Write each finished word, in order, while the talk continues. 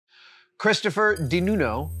Christopher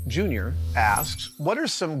DiNunno Jr. asks, what are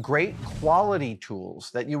some great quality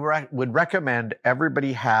tools that you would recommend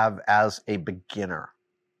everybody have as a beginner?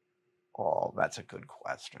 Oh, that's a good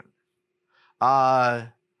question.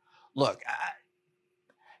 Look,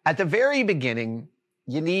 at the very beginning,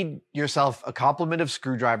 you need yourself a complement of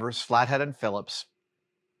screwdrivers, flathead and Phillips,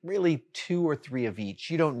 really 2 or 3 of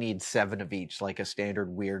each. You don't need 7 of each like a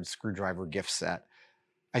standard weird screwdriver gift set.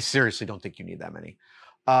 I seriously don't think you need that many.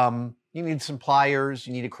 You need some pliers,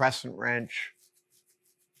 you need a crescent wrench,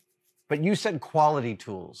 but you said quality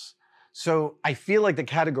tools. So I feel like the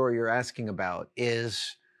category you're asking about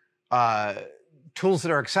is tools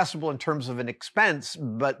that are accessible in terms of an expense,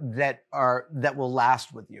 but that will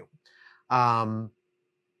last with you. Well,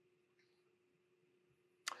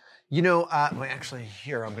 actually,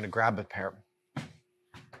 here, I'm going to grab a pair.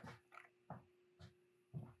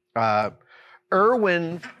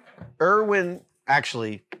 Irwin,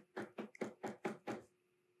 actually,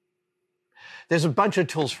 there's a bunch of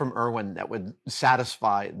tools from Irwin that would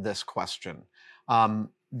satisfy this question.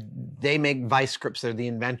 They make vice grips. They're the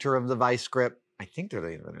inventor of the vice grip. I think they're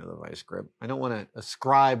the inventor of the vice grip. I don't want to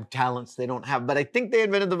ascribe talents they don't have, but I think they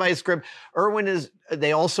invented the vice grip. Irwin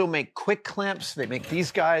they also make quick clamps. They make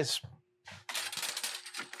these guys.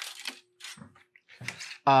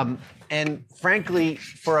 And frankly,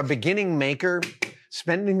 for a beginning maker,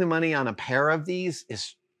 spending the money on a pair of these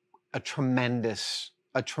is a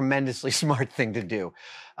tremendously smart thing to do.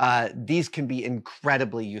 These can be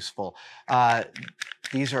incredibly useful.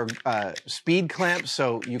 These are speed clamps,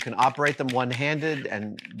 so you can operate them one-handed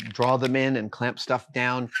and draw them in and clamp stuff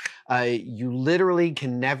down. You literally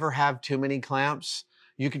can never have too many clamps.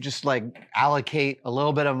 You could just like allocate a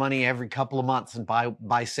little bit of money every couple of months and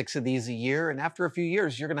buy 6 of these a year. And after a few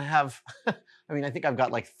years, you're going to have, I think I've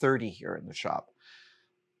got like 30 here in the shop.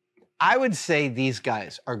 I would say these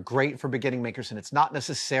guys are great for beginning makers, and it's not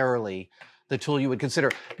necessarily the tool you would consider.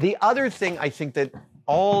 The other thing I think that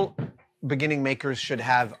all beginning makers should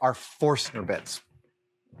have are Forstner bits.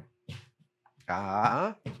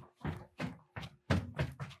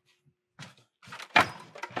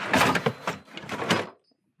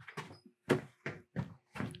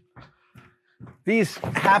 These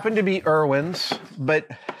happen to be Irwins, but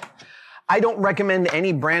I don't recommend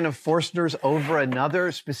any brand of Forstners over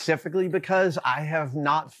another, specifically because I have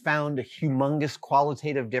not found a humongous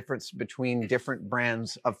qualitative difference between different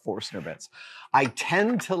brands of Forstner bits. I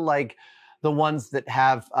tend to like the ones that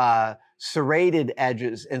have serrated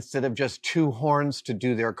edges instead of just 2 horns to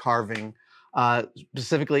do their carving.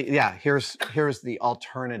 Specifically, yeah, here's the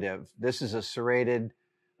alternative. This is a serrated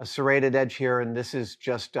edge here, and this is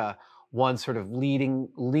just one sort of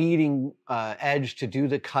leading edge to do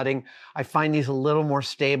the cutting. I find these a little more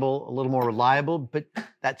stable, a little more reliable, but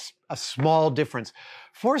that's a small difference.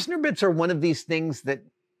 Forstner bits are one of these things that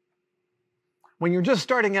when you're just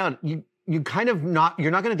starting out, you're not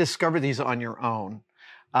going to discover these on your own.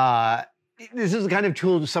 This is the kind of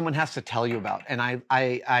tool someone has to tell you about. And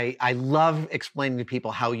I love explaining to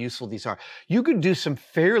people how useful these are. You could do some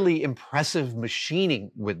fairly impressive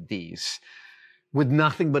machining with these, with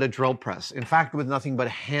nothing but a drill press. In fact, with nothing but a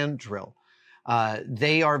hand drill.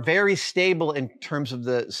 They are very stable in terms of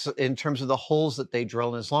the holes that they drill.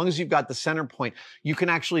 And as long as you've got the center point, you can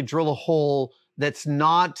actually drill a hole that's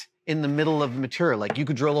not in the middle of the material. Like you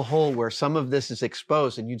could drill a hole where some of this is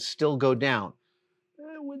exposed and you'd still go down.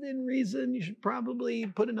 Within reason, you should probably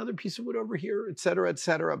put another piece of wood over here, et cetera, et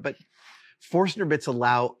cetera. But Forstner bits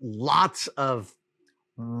allow lots of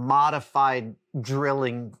modified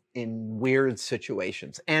drilling in weird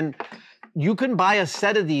situations. And you can buy a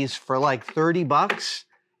set of these for like $30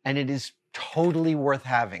 and it is totally worth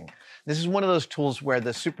having. This is one of those tools where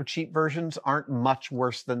the super cheap versions aren't much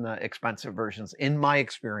worse than the expensive versions, in my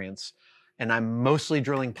experience. And I'm mostly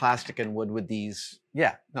drilling plastic and wood with these.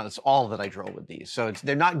 Yeah, no, that's all that I drill with these. So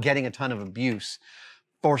they're not getting a ton of abuse.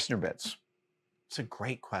 Forstner bits. It's a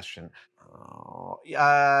great question.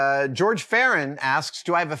 George Farren asks,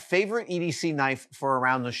 do I have a favorite EDC knife for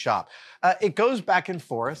around the shop? It goes back and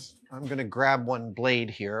forth. I'm going to grab one blade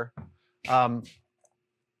here.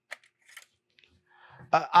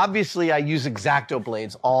 Obviously, I use X-Acto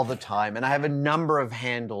blades all the time, and I have a number of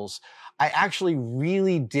handles. I actually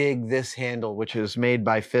really dig this handle, which is made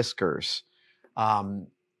by Fiskars.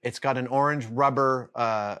 It's got an orange rubber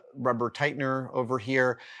tightener over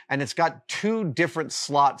here, and it's got 2 different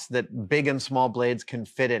slots that big and small blades can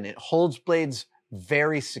fit in. It holds blades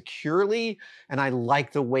very securely, and I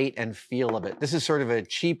like the weight and feel of it. This is sort of a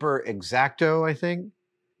cheaper X-Acto, I think.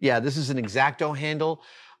 Yeah, this is an X-Acto handle.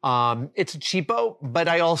 It's a cheapo, but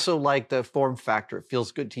I also like the form factor. It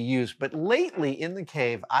feels good to use. But lately in the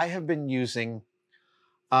cave, I have been using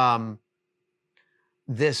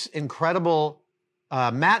this incredible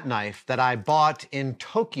mat knife that I bought in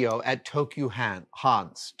Tokyo at Tokyo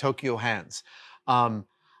Hands.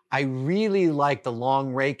 I really like the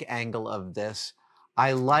long rake angle of this.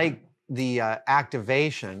 I like the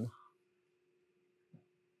activation.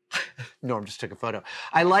 Norm just took a photo.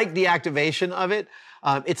 I like the activation of it.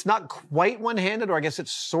 It's not quite one-handed, or I guess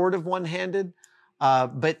it's sort of one-handed.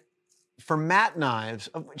 But for mat knives,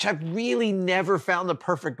 which I've really never found the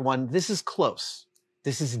perfect one, this is close.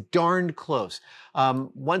 This is darned close.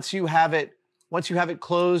 Once you have it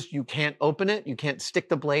closed, you can't open it. You can't stick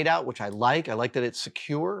the blade out, which I like. I like that it's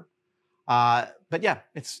secure. But yeah,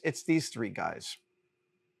 it's these three guys.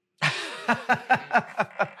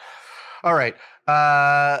 All right.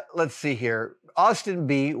 Let's see here. Austin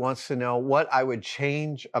B wants to know what I would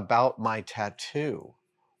change about my tattoo.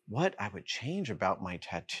 What I would change about my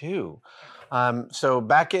tattoo. So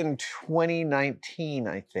back in 2019,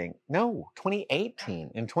 I think. No,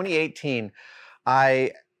 2018. In 2018,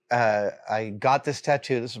 I got this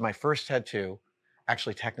tattoo. This is my first tattoo.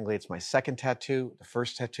 Actually, technically, it's my second tattoo. The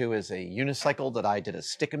first tattoo is a unicycle that I did a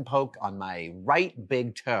stick and poke on my right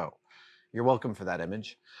big toe. You're welcome for that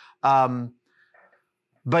image.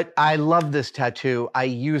 But I love this tattoo. I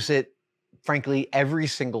use it, frankly, every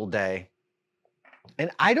single day.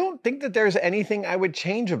 And I don't think that there's anything I would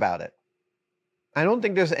change about it. I don't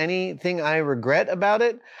think there's anything I regret about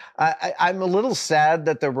it. I'm a little sad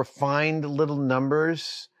that the refined little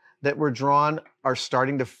numbers that were drawn are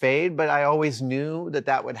starting to fade, but I always knew that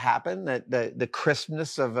that would happen, that the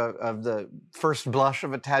crispness of the first blush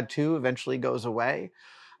of a tattoo eventually goes away.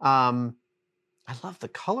 I love the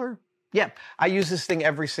color. Yeah, I use this thing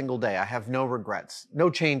every single day. I have no regrets, no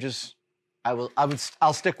changes.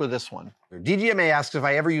 I'll stick with this one. DGMA asks if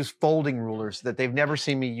I ever use folding rulers, that they've never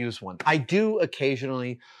seen me use one. I do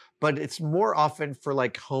occasionally, but it's more often for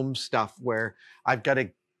like home stuff where I've got to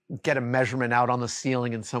get a measurement out on the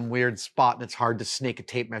ceiling in some weird spot and it's hard to snake a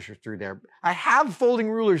tape measure through there. I have folding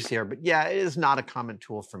rulers here, but yeah, it is not a common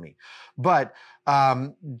tool for me. But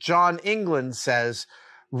John England says,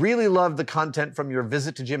 really love the content from your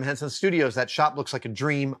visit to Jim Henson Studios. That shop looks like a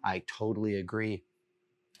dream. I totally agree.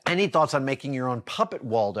 Any thoughts on making your own puppet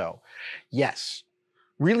Waldo? Yes.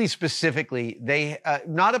 Really specifically,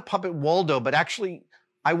 not a puppet Waldo, but actually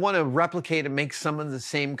I want to replicate and make some of the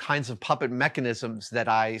same kinds of puppet mechanisms that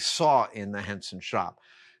I saw in the Henson shop.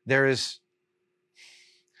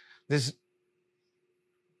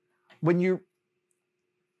 When you're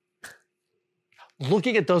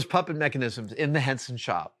looking at those puppet mechanisms in the Henson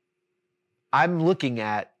shop, I'm looking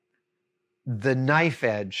at the knife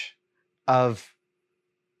edge of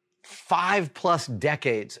 5+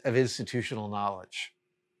 decades of institutional knowledge.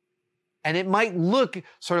 And it might look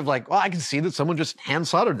sort of like, well, I can see that someone just hand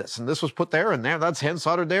soldered this and this was put there and there, that's hand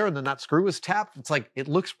soldered there, and then that screw was tapped. It's like, it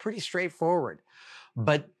looks pretty straightforward.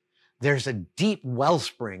 But there's a deep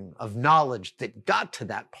wellspring of knowledge that got to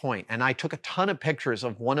that point. And I took a ton of pictures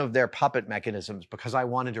of one of their puppet mechanisms because I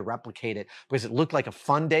wanted to replicate it, because it looked like a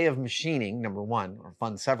fun day of machining, number one, or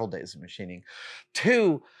fun several days of machining.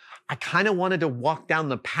 Two, I kind of wanted to walk down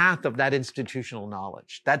the path of that institutional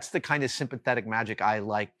knowledge. That's the kind of sympathetic magic I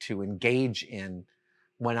like to engage in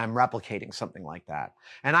when I'm replicating something like that.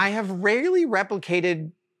 And I have rarely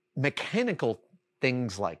replicated mechanical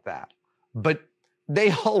things like that. But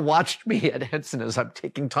they all watched me at Henson as I'm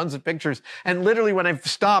taking tons of pictures. And literally when I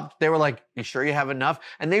stopped, they were like, you sure you have enough?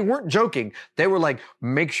 And they weren't joking. They were like,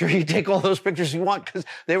 make sure you take all those pictures you want. Because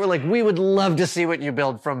they were like, we would love to see what you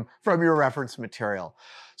build from your reference material.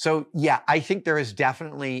 So yeah, I think there is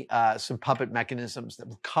definitely some puppet mechanisms that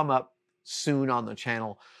will come up soon on the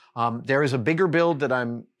channel. There is a bigger build that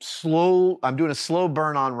I'm doing a slow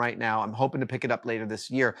burn on right now. I'm hoping to pick it up later this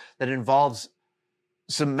year, that involves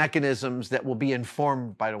some mechanisms that will be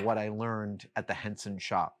informed by what I learned at the Henson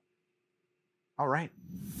shop. All right.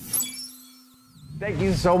 Thank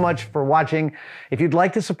you so much for watching. If you'd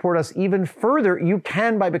like to support us even further, you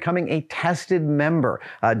can by becoming a tested member.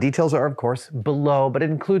 Details are, of course, below, but it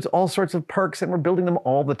includes all sorts of perks, and we're building them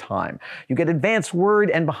all the time. You get advanced word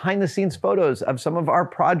and behind-the-scenes photos of some of our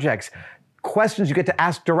projects. Questions, you get to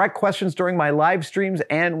ask direct questions during my live streams,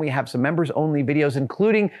 and we have some members-only videos,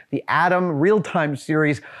 including the Adam real-time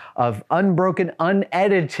series of unbroken,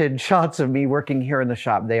 unedited shots of me working here in the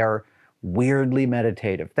shop. They are weirdly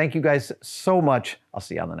meditative. Thank you guys so much. I'll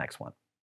see you on the next one.